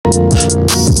All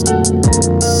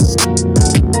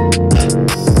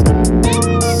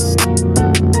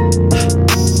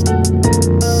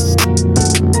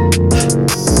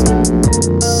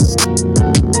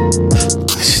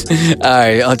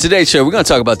right, on today's show, we're going to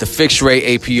talk about the fixed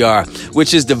rate APR,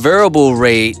 which is the variable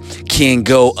rate can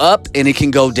go up and it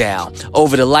can go down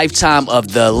over the lifetime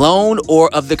of the loan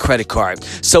or of the credit card.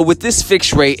 So with this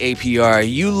fixed rate APR,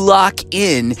 you lock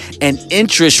in an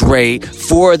interest rate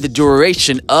for the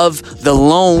duration of the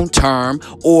loan term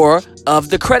or of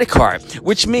the credit card,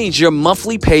 which means your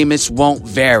monthly payments won't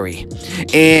vary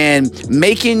and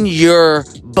making your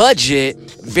budget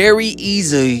very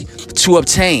easy to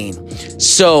obtain.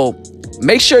 So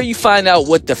make sure you find out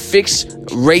what the fixed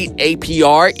rate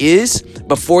APR is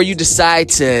before you decide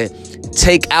to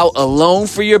take out a loan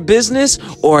for your business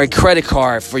or a credit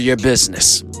card for your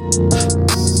business.